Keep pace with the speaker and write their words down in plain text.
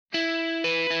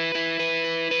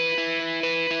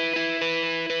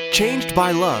Changed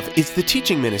by Love is the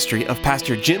teaching ministry of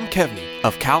Pastor Jim Kevney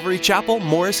of Calvary Chapel,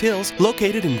 Morris Hills,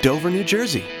 located in Dover, New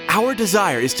Jersey. Our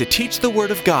desire is to teach the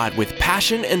Word of God with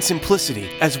passion and simplicity,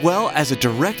 as well as a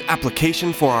direct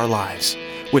application for our lives.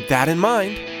 With that in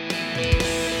mind,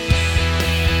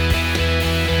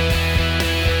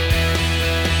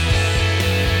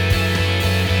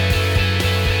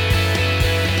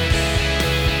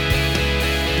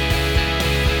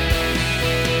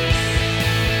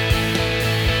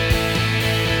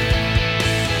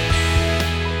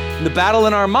 In the battle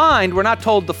in our mind, we're not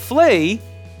told to flee.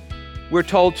 We're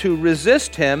told to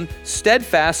resist him,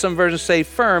 steadfast, some versions say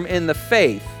firm, in the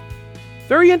faith.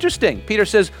 Very interesting. Peter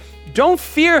says, don't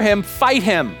fear him, fight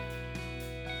him.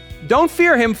 Don't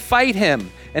fear him, fight him.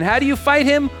 And how do you fight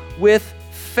him? With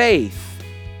faith.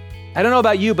 I don't know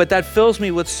about you, but that fills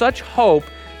me with such hope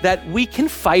that we can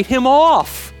fight him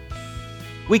off.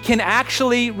 We can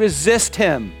actually resist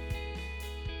him.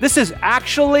 This is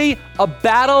actually a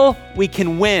battle we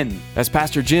can win. As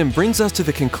Pastor Jim brings us to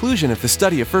the conclusion of the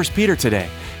study of 1 Peter today,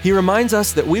 he reminds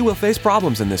us that we will face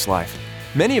problems in this life.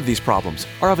 Many of these problems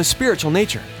are of a spiritual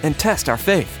nature and test our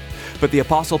faith. But the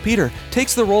Apostle Peter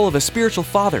takes the role of a spiritual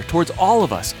father towards all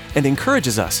of us and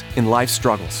encourages us in life's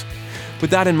struggles. With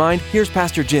that in mind, here's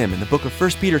Pastor Jim in the book of 1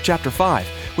 Peter chapter 5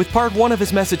 with part 1 of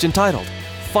his message entitled,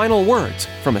 Final Words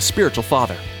from a Spiritual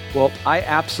Father. Well, I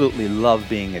absolutely love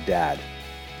being a dad.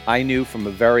 I knew from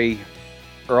a very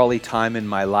early time in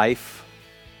my life,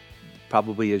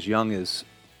 probably as young as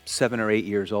 7 or 8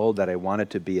 years old, that I wanted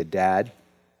to be a dad.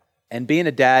 And being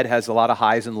a dad has a lot of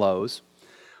highs and lows.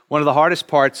 One of the hardest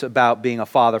parts about being a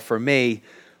father for me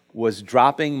was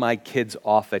dropping my kids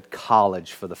off at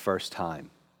college for the first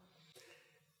time.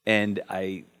 And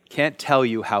I can't tell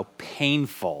you how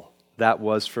painful that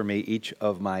was for me, each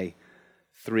of my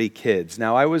 3 kids.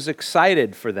 Now, I was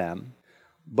excited for them.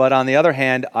 But on the other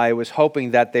hand, I was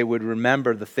hoping that they would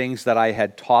remember the things that I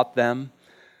had taught them.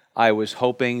 I was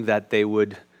hoping that they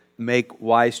would make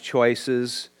wise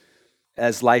choices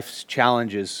as life's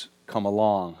challenges come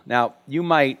along. Now, you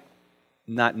might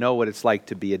not know what it's like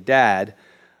to be a dad,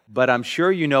 but I'm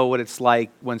sure you know what it's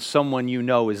like when someone you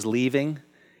know is leaving,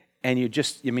 and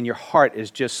your heart is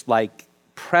just like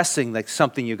pressing like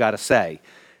something you got to say.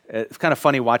 It's kind of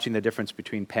funny watching the difference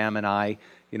between Pam and I.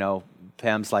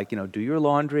 Pam's like, do your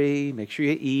laundry, make sure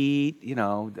you eat,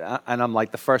 and I'm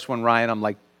like the first one, Ryan, I'm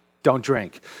like, don't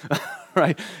drink,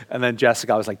 right? And then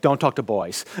Jessica, I was like, don't talk to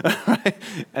boys, right?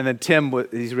 And then Tim,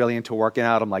 he's really into working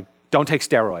out. I'm like, don't take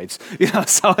steroids,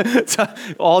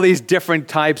 so all these different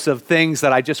types of things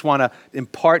that I just want to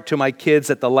impart to my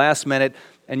kids at the last minute.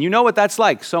 And you know what that's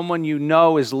like. Someone you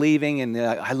know is leaving and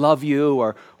I love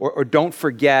you or don't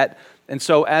forget. And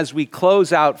so as we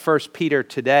close out 1 Peter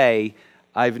today,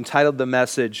 I've entitled the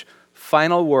message,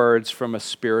 Final Words from a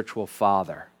Spiritual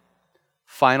Father.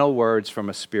 Final words from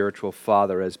a spiritual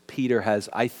father, as Peter has,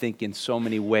 I think, in so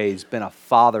many ways, been a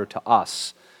father to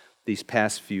us these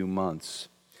past few months.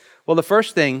 Well, the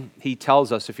first thing he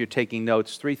tells us, if you're taking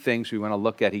notes, 3 things we want to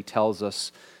look at, he tells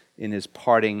us in his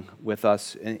parting with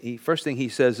us. And first thing he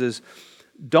says is,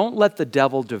 don't let the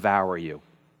devil devour you.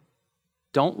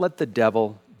 Don't let the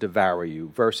devil devour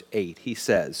you. Verse 8, he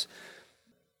says,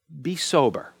 be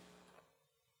sober.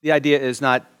 The idea is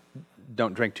not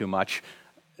don't drink too much,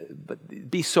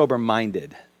 but be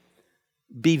sober-minded.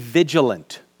 Be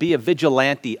vigilant. Be a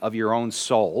vigilante of your own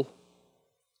soul.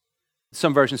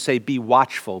 Some versions say be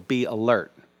watchful, be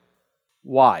alert.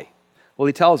 Why? Well,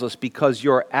 he tells us because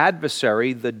your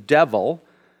adversary, the devil,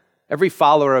 every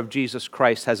follower of Jesus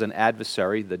Christ has an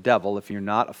adversary, the devil. If you're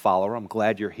not a follower, I'm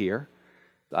glad you're here.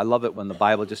 I love it when the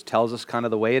Bible just tells us kind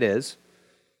of the way it is.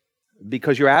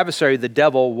 Because your adversary, the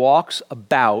devil, walks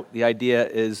about. The idea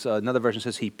is, another version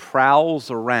says, he prowls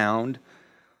around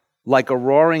like a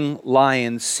roaring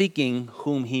lion seeking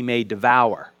whom he may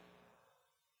devour.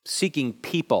 Seeking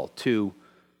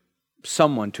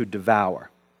someone to devour.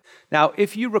 Now,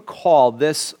 if you recall,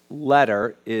 this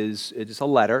letter it is a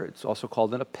letter. It's also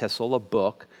called an epistle, a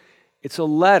book. It's a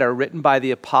letter written by the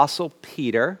Apostle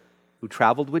Peter, who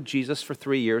traveled with Jesus for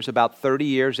 3 years, about 30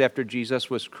 years after Jesus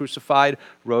was crucified,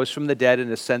 rose from the dead,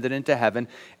 and ascended into heaven.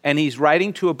 And he's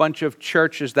writing to a bunch of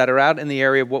churches that are out in the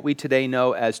area of what we today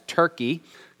know as Turkey,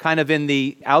 kind of in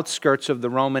the outskirts of the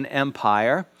Roman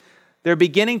Empire. They're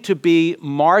beginning to be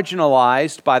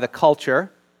marginalized by the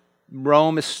culture.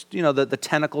 Rome is, the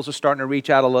tentacles are starting to reach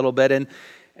out a little bit,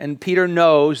 and Peter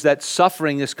knows that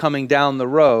suffering is coming down the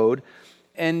road.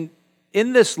 And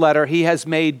in this letter, he has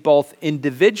made both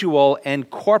individual and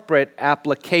corporate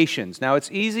applications. Now,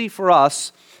 it's easy for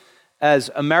us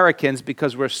as Americans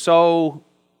because we're so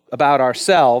about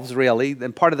ourselves, really.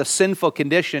 And part of the sinful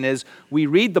condition is we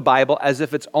read the Bible as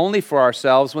if it's only for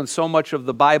ourselves when so much of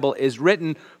the Bible is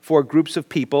written for groups of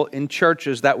people in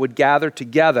churches that would gather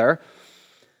together.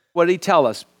 What did he tell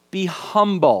us? Be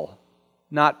humble,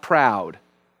 not proud.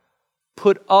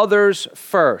 Put others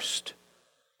first.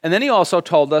 And then he also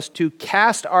told us to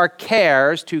cast our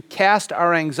cares, to cast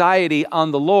our anxiety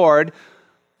on the Lord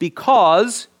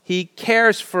because he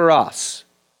cares for us.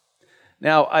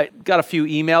 Now, I got a few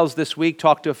emails this week,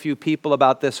 talked to a few people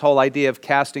about this whole idea of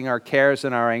casting our cares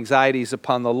and our anxieties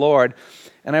upon the Lord.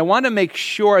 And I want to make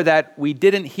sure that we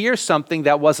didn't hear something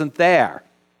that wasn't there.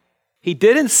 He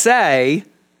didn't say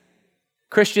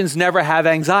Christians never have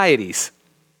anxieties.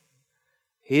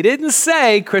 He didn't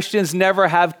say Christians never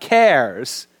have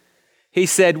cares. He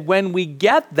said when we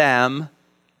get them,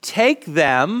 take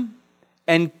them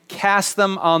and cast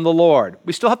them on the Lord.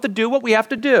 We still have to do what we have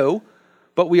to do,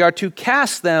 but we are to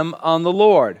cast them on the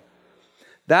Lord.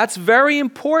 That's very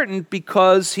important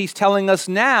because he's telling us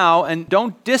now, and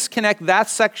don't disconnect that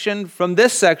section from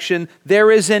this section,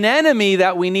 there is an enemy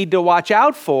that we need to watch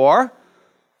out for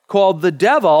called the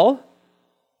devil,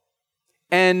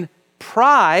 and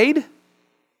pride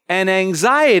and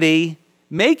anxiety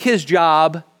make his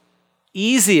job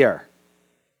easier.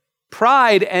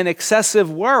 Pride and excessive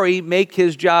worry make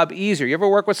his job easier. You ever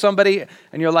work with somebody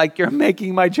and you're like, you're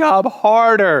making my job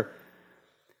harder?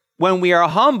 When we are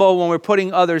humble, when we're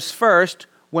putting others first,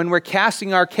 when we're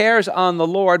casting our cares on the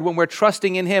Lord, when we're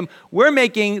trusting in him, we're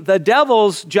making the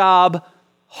devil's job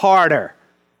harder.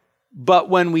 But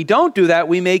when we don't do that,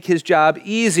 we make his job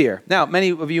easier. Now,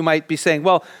 many of you might be saying,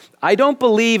 well, I don't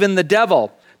believe in the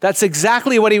devil. That's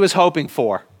exactly what he was hoping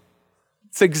for.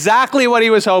 It's exactly what he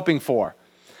was hoping for.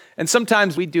 And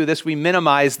sometimes we do this, we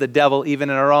minimize the devil even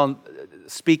in our own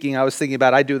speaking. I was thinking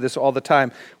about, I do this all the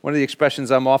time. One of the expressions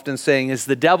I'm often saying is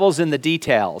the devil's in the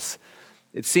details.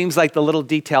 It seems like the little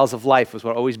details of life is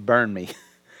what always burn me.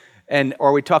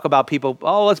 Or we talk about people,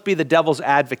 oh, let's be the devil's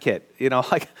advocate.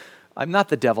 Like, I'm not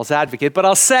the devil's advocate, but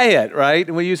I'll say it, right?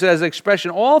 And we use it as an expression.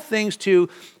 All things to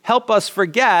help us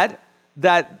forget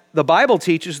that the Bible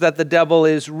teaches that the devil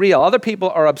is real. Other people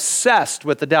are obsessed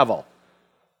with the devil.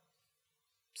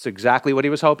 It's exactly what he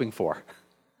was hoping for.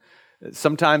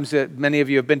 Sometimes many of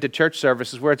you have been to church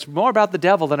services where it's more about the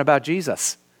devil than about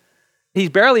Jesus. He's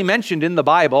barely mentioned in the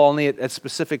Bible, only at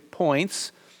specific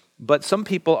points, but some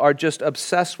people are just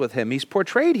obsessed with him. He's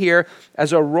portrayed here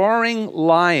as a roaring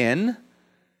lion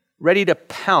ready to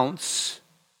pounce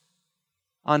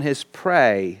on his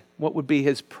prey. What would be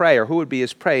his prey, or who would be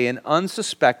his prey? An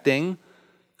unsuspecting,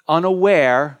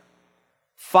 unaware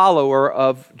follower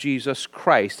of Jesus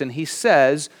Christ. And he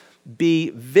says,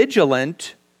 be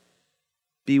vigilant,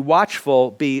 be watchful,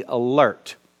 be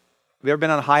alert. Have you ever been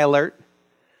on high alert?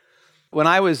 When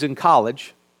I was in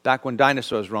college, back when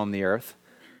dinosaurs roamed the earth,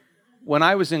 when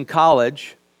I was in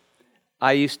college,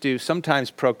 I used to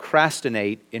sometimes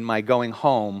procrastinate in my going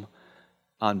home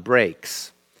on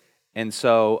breaks. And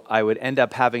so I would end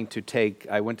up having to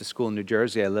I went to school in New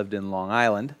Jersey, I lived in Long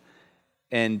Island,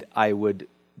 and I would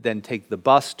then take the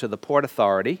bus to the Port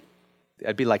Authority.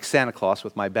 I'd be like Santa Claus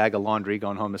with my bag of laundry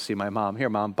going home to see my mom. Here,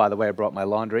 Mom, by the way, I brought my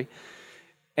laundry.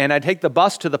 And I'd take the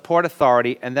bus to the Port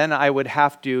Authority, and then I would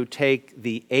have to take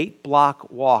the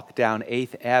 8-block walk down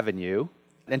 8th Avenue,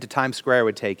 into Times Square I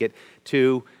would take it,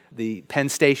 to the Penn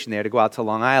Station there to go out to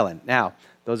Long Island. Now,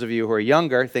 those of you who are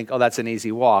younger think, oh, that's an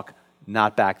easy walk.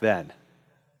 Not back then.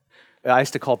 I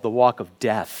used to call it the walk of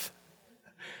death.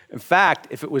 In fact,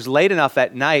 if it was late enough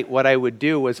at night, what I would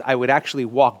do was I would actually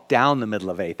walk down the middle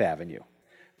of 8th Avenue.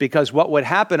 Because what would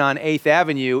happen on 8th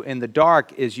Avenue in the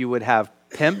dark is you would have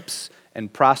pimps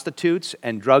and prostitutes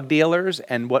and drug dealers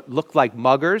and what looked like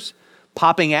muggers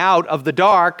popping out of the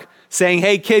dark saying,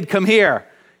 hey, kid, come here.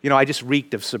 I just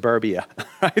reeked of suburbia.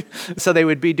 Right? So they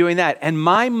would be doing that. And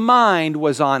my mind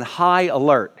was on high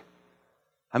alert.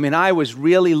 I was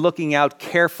really looking out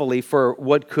carefully for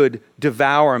what could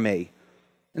devour me.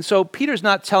 And so Peter's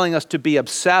not telling us to be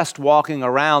obsessed walking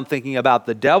around thinking about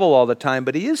the devil all the time,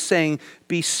 but he is saying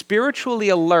be spiritually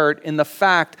alert in the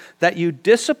fact that you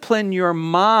discipline your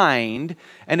mind,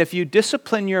 and if you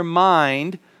discipline your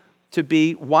mind to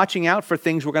be watching out for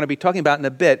things we're going to be talking about in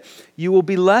a bit, you will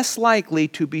be less likely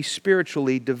to be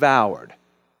spiritually devoured.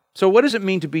 So what does it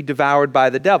mean to be devoured by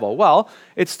the devil? Well,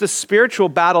 it's the spiritual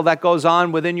battle that goes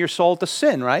on within your soul to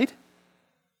sin, right?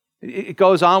 It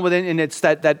goes on within, and it's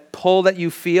that pull that you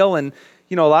feel. And,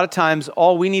 a lot of times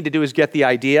all we need to do is get the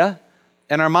idea,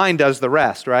 and our mind does the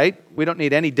rest, right? We don't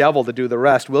need any devil to do the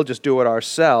rest. We'll just do it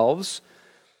ourselves.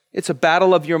 It's a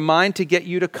battle of your mind to get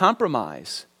you to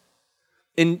compromise.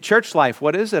 In church life,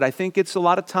 what is it? I think it's a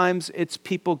lot of times it's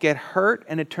people get hurt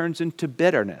and it turns into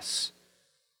bitterness.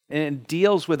 And it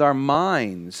deals with our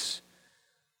minds.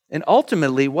 And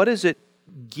ultimately, what is it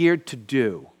geared to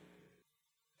do?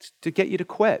 It's to get you to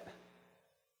quit.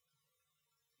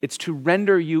 It's to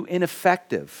render you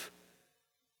ineffective.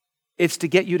 It's to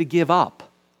get you to give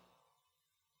up.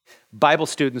 Bible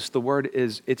students, the word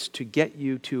is, it's to get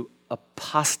you to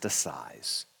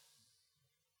apostatize.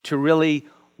 To really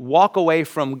walk away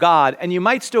from God. And you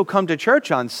might still come to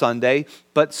church on Sunday,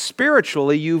 but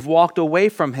spiritually you've walked away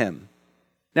from Him.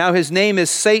 Now his name is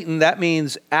Satan. That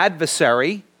means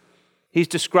adversary. He's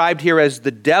described here as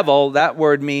the devil. That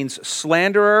word means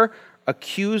slanderer,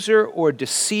 accuser, or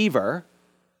deceiver.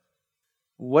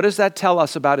 What does that tell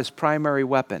us about his primary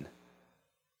weapon?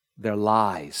 They're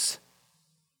lies.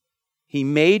 He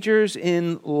majors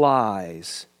in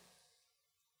lies.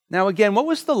 Now again, what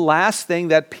was the last thing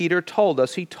that Peter told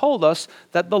us? He told us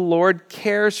that the Lord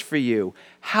cares for you.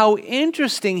 How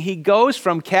interesting he goes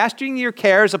from casting your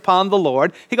cares upon the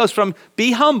Lord. He goes from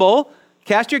be humble,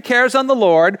 cast your cares on the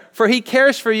Lord, for He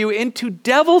cares for you, into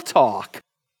devil talk.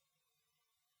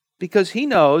 Because he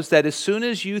knows that as soon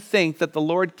as you think that the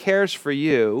Lord cares for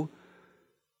you,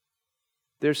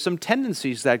 there's some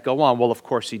tendencies that go on. Well, of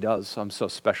course He does. I'm so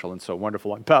special and so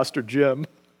wonderful. I'm Pastor Jim.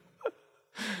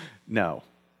 No.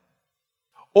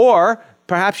 Or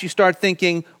perhaps you start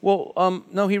thinking, well,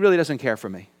 no, He really doesn't care for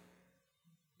me.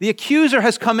 The accuser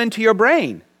has come into your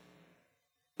brain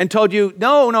and told you,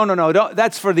 no,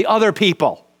 that's for the other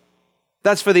people.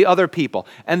 That's for the other people.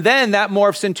 And then that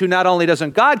morphs into not only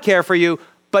doesn't God care for you,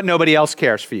 but nobody else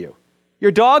cares for you.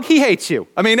 Your dog, he hates you.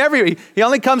 I mean, he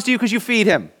only comes to you because you feed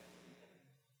him.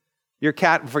 Your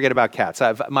cat, forget about cats.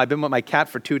 I've been with my cat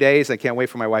for 2 days. I can't wait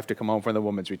for my wife to come home from the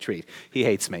women's retreat. He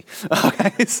hates me.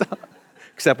 Okay, so,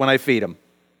 except when I feed him.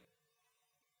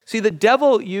 See, the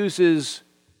devil uses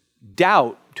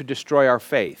doubt to destroy our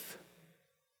faith.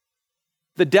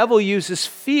 The devil uses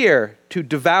fear to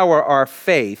devour our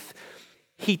faith.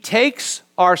 He takes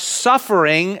our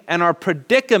suffering and our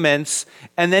predicaments,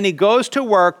 and then he goes to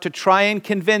work to try and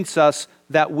convince us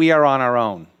that we are on our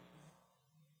own.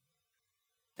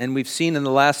 And we've seen in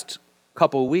the last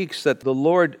couple of weeks that the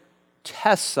Lord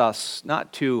tests us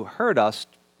not to hurt us,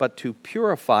 but to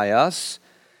purify us.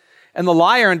 And the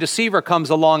liar and deceiver comes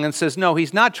along and says, no,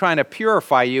 He's not trying to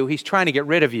purify you, He's trying to get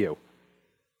rid of you.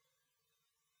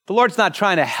 The Lord's not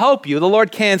trying to help you, the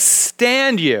Lord can't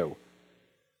stand you.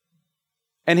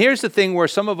 And here's the thing where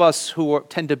some of us who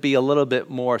tend to be a little bit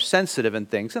more sensitive in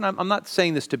things, and I'm not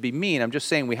saying this to be mean, I'm just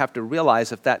saying we have to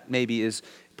realize if that maybe is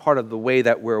part of the way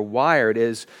that we're wired,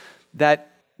 is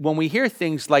that when we hear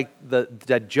things like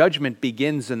that judgment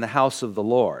begins in the house of the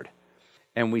Lord,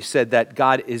 and we said that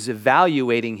God is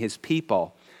evaluating His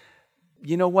people,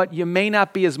 you know what? You may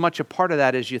not be as much a part of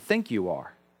that as you think you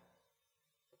are.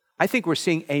 I think we're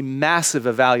seeing a massive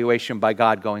evaluation by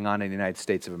God going on in the United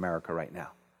States of America right now.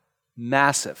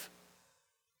 Massive.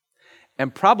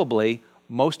 And probably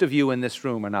most of you in this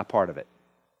room are not part of it.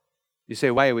 You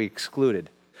say, why are we excluded?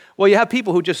 Well, you have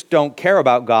people who just don't care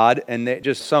about God, and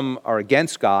some are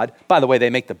against God. By the way,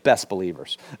 they make the best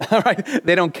believers. Right?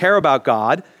 They don't care about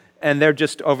God, and they're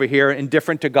just over here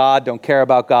indifferent to God, don't care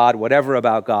about God, whatever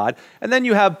about God. And then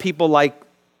you have people like,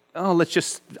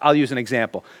 I'll use an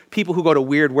example. People who go to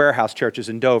weird warehouse churches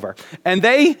in Dover. And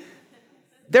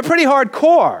they're pretty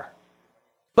hardcore.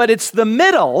 But it's the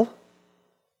middle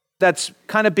that's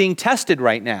kind of being tested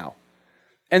right now.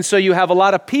 And so you have a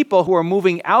lot of people who are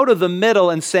moving out of the middle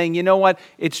and saying, you know what,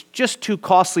 it's just too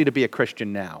costly to be a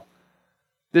Christian now.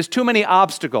 There's too many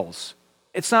obstacles.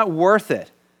 It's not worth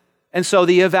it. And so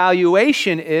the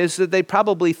evaluation is that they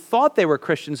probably thought they were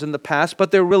Christians in the past,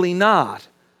 but they're really not.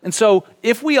 And so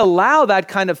if we allow that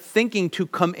kind of thinking to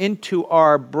come into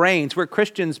our brains, we're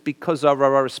Christians because of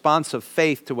our response of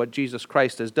faith to what Jesus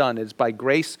Christ has done. It's by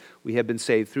grace we have been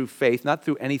saved through faith, not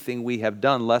through anything we have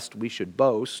done, lest we should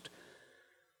boast.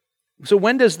 So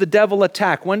when does the devil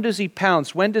attack? When does he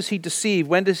pounce? When does he deceive?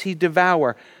 When does he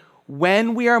devour?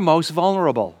 When we are most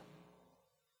vulnerable.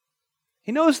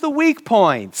 He knows the weak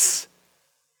points.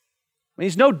 I mean,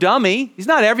 he's no dummy. He's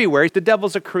not everywhere. The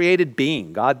devil's a created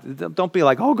being. God, don't be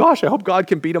like, oh gosh, I hope God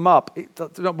can beat him up.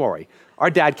 Don't worry.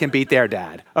 Our dad can beat their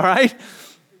dad, all right?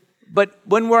 But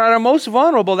when we're at our most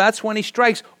vulnerable, that's when he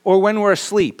strikes, or when we're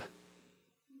asleep,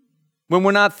 when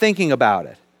we're not thinking about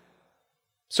it.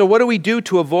 So what do we do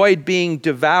to avoid being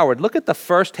devoured? Look at the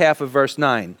first half of verse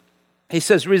 9. He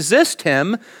says, resist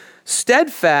him,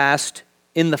 steadfast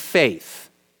in the faith.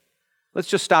 Let's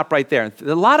just stop right there.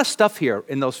 There's a lot of stuff here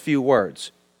in those few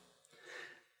words.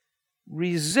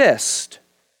 Resist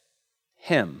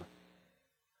him.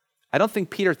 I don't think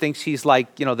Peter thinks he's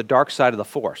like, the dark side of the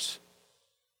force.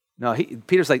 No,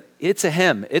 Peter's like, it's a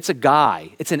him, it's a guy,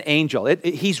 it's an angel,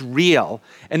 he's real.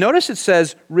 And notice it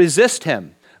says, resist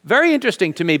him. Very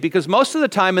interesting to me, because most of the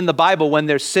time in the Bible, when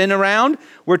there's sin around,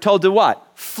 we're told to what?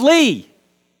 Flee.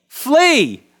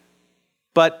 Flee.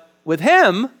 But with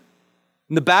him,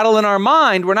 in the battle in our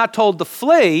mind, we're not told to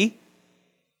flee.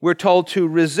 We're told to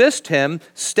resist him,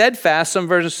 steadfast, some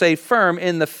versions say firm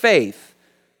in the faith.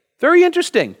 Very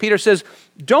interesting. Peter says,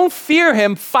 don't fear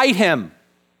him, fight him.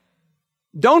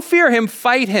 Don't fear him,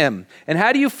 fight him. And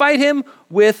how do you fight him?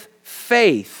 With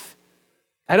faith.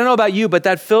 I don't know about you, but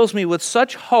that fills me with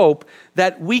such hope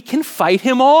that we can fight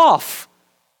him off.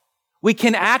 We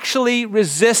can actually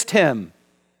resist him.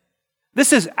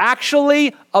 This is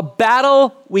actually a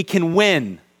battle we can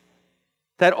win.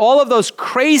 That all of those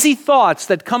crazy thoughts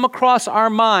that come across our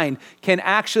mind can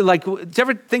actually, do you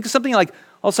ever think of something like,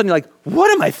 all of a sudden you're like, what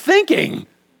am I thinking?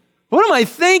 What am I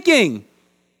thinking?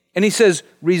 And he says,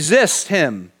 resist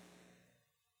him.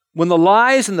 When the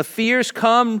lies and the fears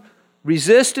come,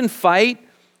 resist and fight.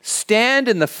 Stand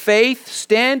in the faith.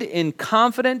 Stand in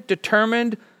confident,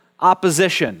 determined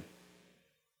opposition.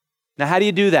 Now, how do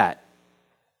you do that?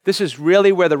 This is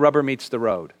really where the rubber meets the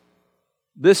road.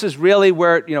 This is really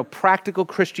where, practical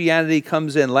Christianity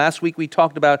comes in. Last week we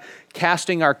talked about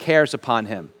casting our cares upon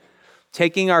him.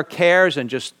 Taking our cares and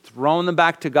just throwing them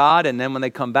back to God, and then when they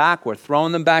come back, we're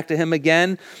throwing them back to him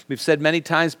again. We've said many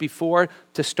times before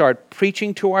to start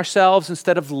preaching to ourselves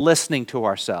instead of listening to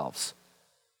ourselves.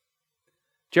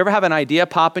 Do you ever have an idea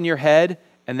pop in your head,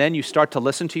 and then you start to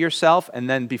listen to yourself, and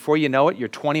then before you know it, you're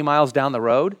 20 miles down the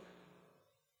road?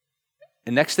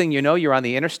 And next thing you know, you're on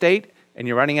the interstate, and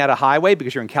you're running out of highway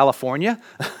because you're in California?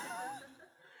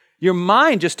 Your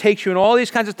mind just takes you in all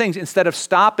these kinds of things instead of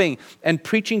stopping and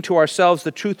preaching to ourselves the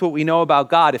truth, what we know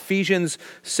about God. Ephesians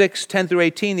 6, 10 through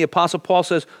 18, the Apostle Paul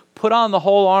says, put on the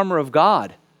whole armor of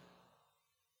God.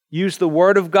 Use the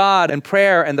word of God and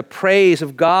prayer and the praise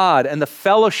of God and the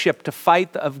fellowship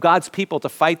of God's people to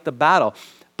fight the battle.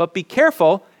 But be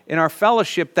careful in our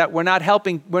fellowship that we're not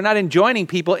enjoining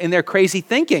people in their crazy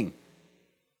thinking.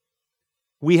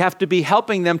 We have to be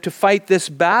helping them to fight this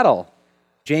battle.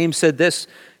 James said this,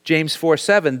 James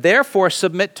 4:7, therefore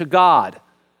submit to God.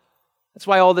 That's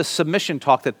why all this submission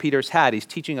talk that Peter's had, he's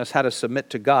teaching us how to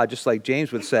submit to God, just like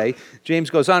James would say.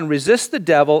 James goes on, resist the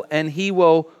devil and he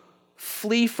will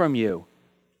flee from you.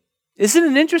 Isn't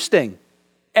it interesting?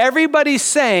 Everybody's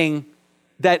saying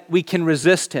that we can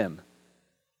resist him.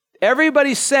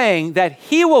 Everybody's saying that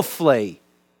he will flee.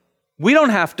 We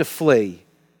don't have to flee.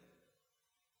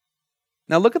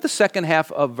 Now look at the second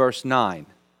half of verse 9.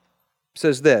 It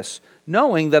says this,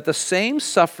 knowing that the same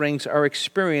sufferings are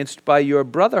experienced by your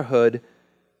brotherhood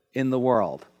in the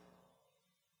world.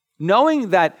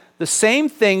 Knowing that the same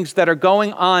things that are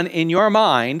going on in your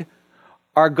mind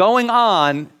are going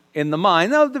on in the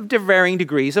mind, of varying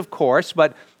degrees, of course,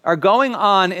 but are going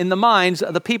on in the minds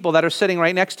of the people that are sitting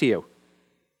right next to you.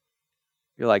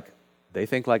 You're like, they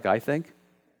think like I think?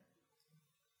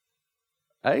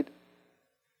 Right?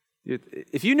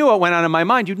 If you knew what went on in my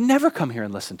mind, you'd never come here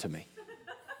and listen to me.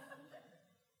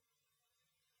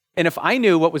 And if I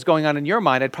knew what was going on in your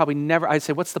mind, I'd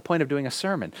say, what's the point of doing a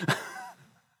sermon?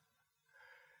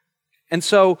 And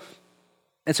so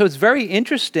it's very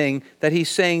interesting that he's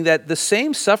saying that the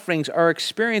same sufferings are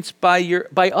experienced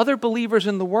by other believers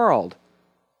in the world.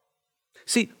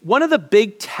 See, one of the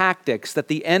big tactics that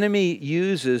the enemy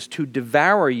uses to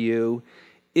devour you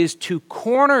is to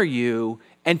corner you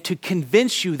and to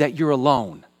convince you that you're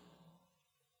alone.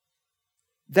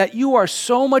 That you are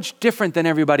so much different than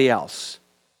everybody else.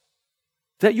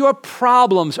 That your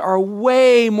problems are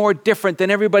way more different than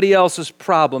everybody else's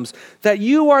problems. That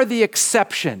you are the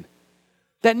exception.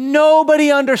 That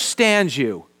nobody understands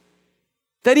you.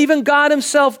 That even God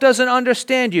himself doesn't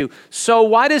understand you. So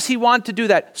why does he want to do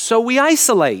that? So we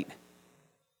isolate.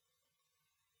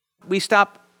 We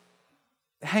stop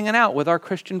hanging out with our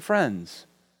Christian friends.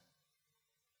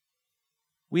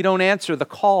 We don't answer the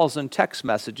calls and text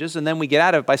messages, and then we get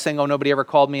out of it by saying, oh, nobody ever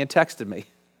called me and texted me.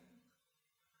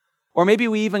 Or maybe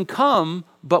we even come,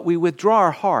 but we withdraw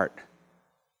our heart.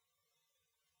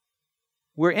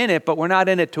 We're in it, but we're not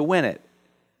in it to win it.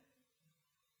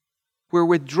 We're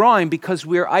withdrawing because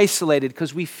we're isolated,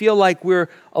 because we feel like we're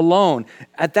alone.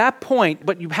 At that point,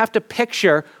 but you have to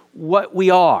picture what we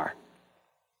are.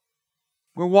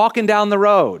 We're walking down the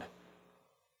road,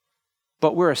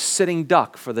 but we're a sitting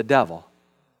duck for the devil.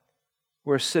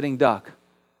 We're a sitting duck.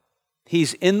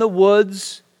 He's in the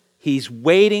woods. He's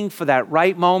waiting for that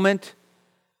right moment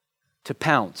to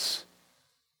pounce.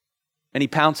 And he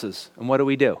pounces. And what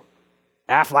do?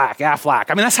 Aflac.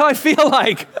 I mean, that's how I feel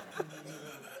like.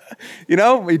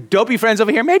 My dopey friends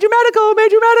over here, major medical.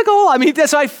 I mean,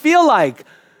 that's how I feel like.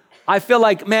 I feel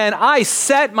like, man, I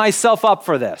set myself up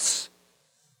for this.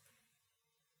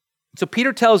 So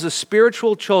Peter tells his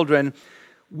spiritual children,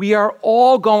 we are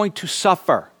all going to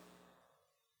suffer.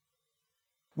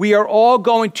 We are all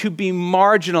going to be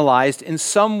marginalized in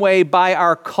some way by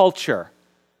our culture.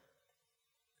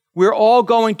 We're all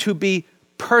going to be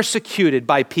persecuted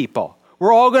by people.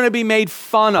 We're all going to be made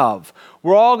fun of.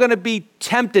 We're all going to be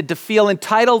tempted to feel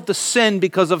entitled to sin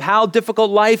because of how difficult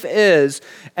life is.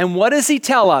 And what does he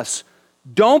tell us?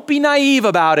 Don't be naive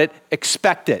about it.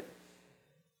 Expect it.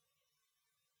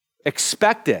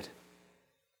 Expect it.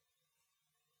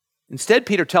 Instead,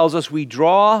 Peter tells us we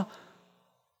draw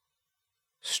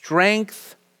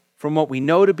strength from what we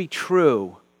know to be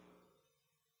true,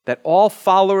 that all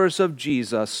followers of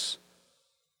Jesus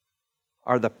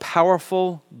are the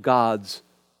powerful God's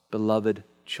beloved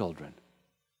children.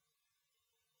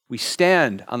 We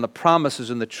stand on the promises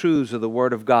and the truths of the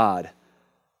Word of God,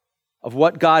 of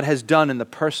what God has done in the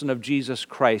person of Jesus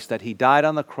Christ, that He died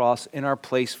on the cross in our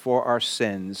place for our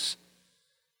sins,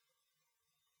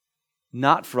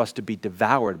 not for us to be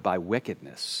devoured by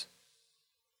wickedness,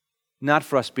 not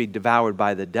for us to be devoured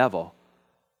by the devil,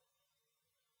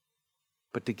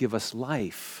 but to give us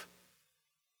life.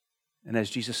 And as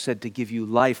Jesus said, to give you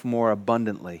life more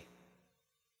abundantly.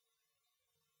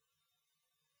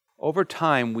 Over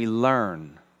time, we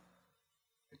learn.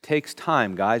 It takes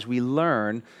time, guys. We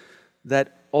learn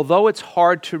that although it's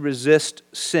hard to resist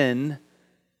sin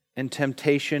and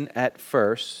temptation at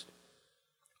first,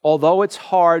 although it's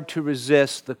hard to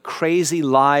resist the crazy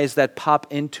lies that pop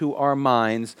into our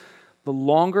minds, the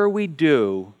longer we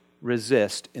do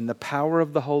resist in the power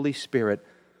of the Holy Spirit,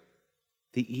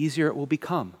 the easier it will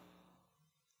become.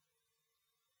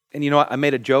 And I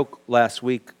made a joke last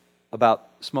week about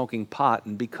smoking pot,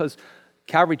 and because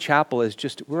Calvary Chapel is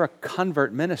we're a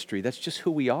convert ministry. That's just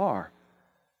who we are.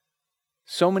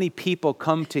 So many people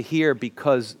come to here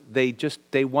because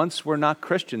they once were not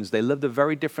Christians. They lived a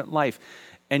very different life.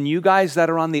 And you guys that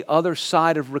are on the other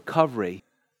side of recovery,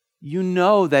 you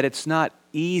know that it's not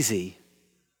easy,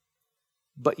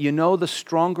 but the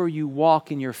stronger you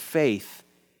walk in your faith,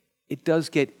 it does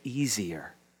get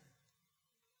easier.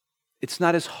 It's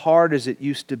not as hard as it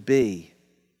used to be.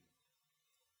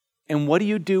 And what do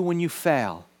you do when you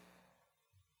fail?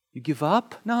 You give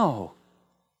up? No.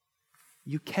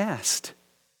 You cast.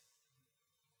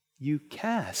 You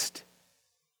cast.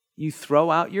 You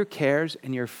throw out your cares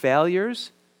and your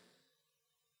failures.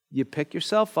 You pick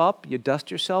yourself up, you dust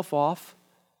yourself off,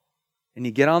 and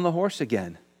you get on the horse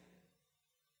again.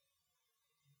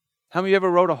 How many of you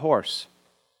ever rode a horse?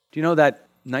 Do you know that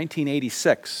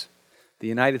 1986, the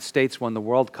United States won the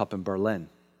World Cup in Berlin?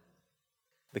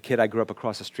 The kid I grew up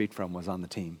across the street from was on the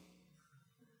team.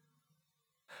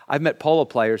 I've met polo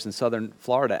players in southern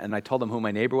Florida, and I told them who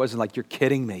my neighbor was, and like, you're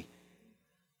kidding me.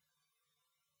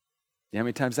 You know how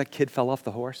many times that kid fell off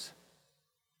the horse?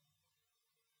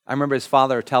 I remember his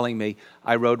father telling me,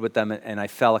 I rode with them, and I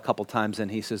fell a couple times, and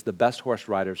he says, the best horse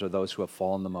riders are those who have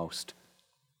fallen the most.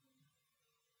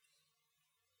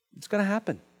 It's going to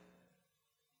happen.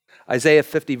 Isaiah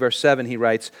 50, verse 7, he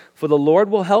writes, for the Lord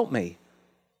will help me.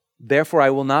 Therefore I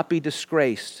will not be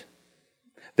disgraced.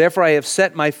 Therefore I have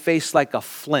set my face like a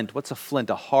flint. What's a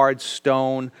flint? A hard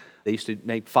stone. They used to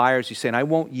make fires. He's saying, I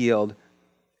won't yield,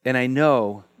 and I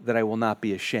know that I will not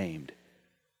be ashamed.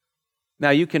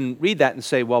 Now you can read that and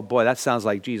say, well, boy, that sounds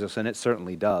like Jesus, and it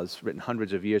certainly does, written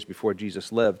hundreds of years before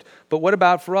Jesus lived. But what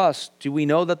about for us? Do we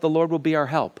know that the Lord will be our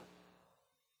help?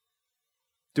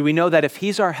 Do we know that if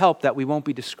He's our help, that we won't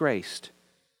be disgraced?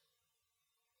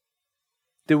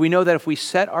 Do we know that if we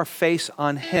set our face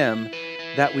on Him,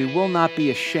 that we will not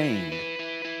be ashamed?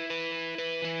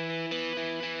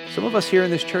 Some of us here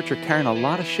in this church are carrying a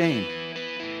lot of shame,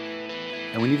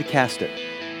 and we need to cast it.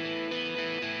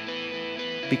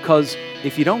 Because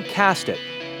if you don't cast it,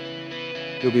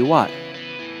 you'll be what?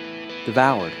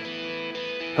 Devoured.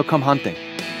 He'll come hunting.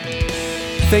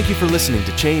 Thank you for listening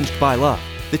to Changed by Love,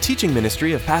 the teaching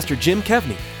ministry of Pastor Jim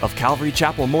Kevney of Calvary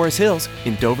Chapel, Morris Hills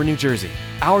in Dover, New Jersey.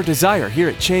 Our desire here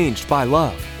at Changed by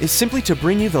Love is simply to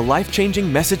bring you the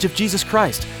life-changing message of Jesus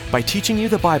Christ by teaching you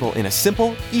the Bible in a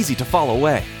simple, easy-to-follow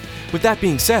way. With that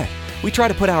being said, we try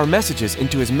to put our messages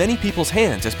into as many people's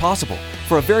hands as possible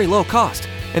for a very low cost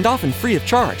and often free of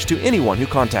charge to anyone who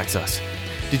contacts us.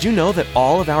 Did you know that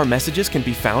all of our messages can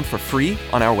be found for free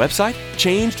on our website,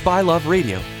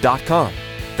 changedbyloveradio.com?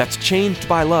 That's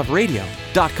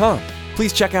changedbyloveradio.com.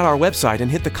 Please check out our website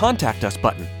and hit the Contact Us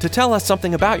button to tell us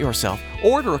something about yourself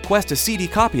or to request a CD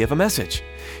copy of a message.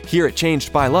 Here at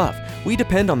Changed by Love, we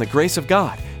depend on the grace of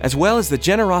God, as well as the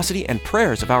generosity and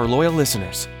prayers of our loyal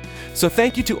listeners. So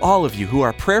thank you to all of you who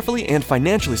are prayerfully and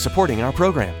financially supporting our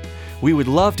program. We would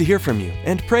love to hear from you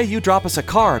and pray you drop us a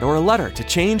card or a letter to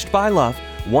Changed by Love,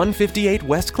 158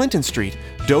 West Clinton Street,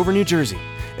 Dover, New Jersey.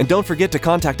 And don't forget to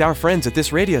contact our friends at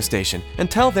this radio station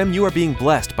and tell them you are being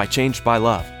blessed by Changed by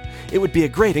Love. It would be a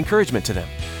great encouragement to them.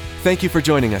 Thank you for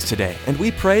joining us today, and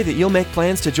we pray that you'll make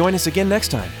plans to join us again next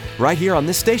time, right here on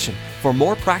this station, for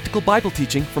more practical Bible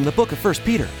teaching from the book of 1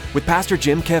 Peter with Pastor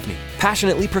Jim Kevney,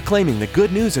 passionately proclaiming the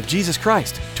good news of Jesus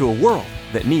Christ to a world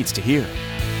that needs to hear.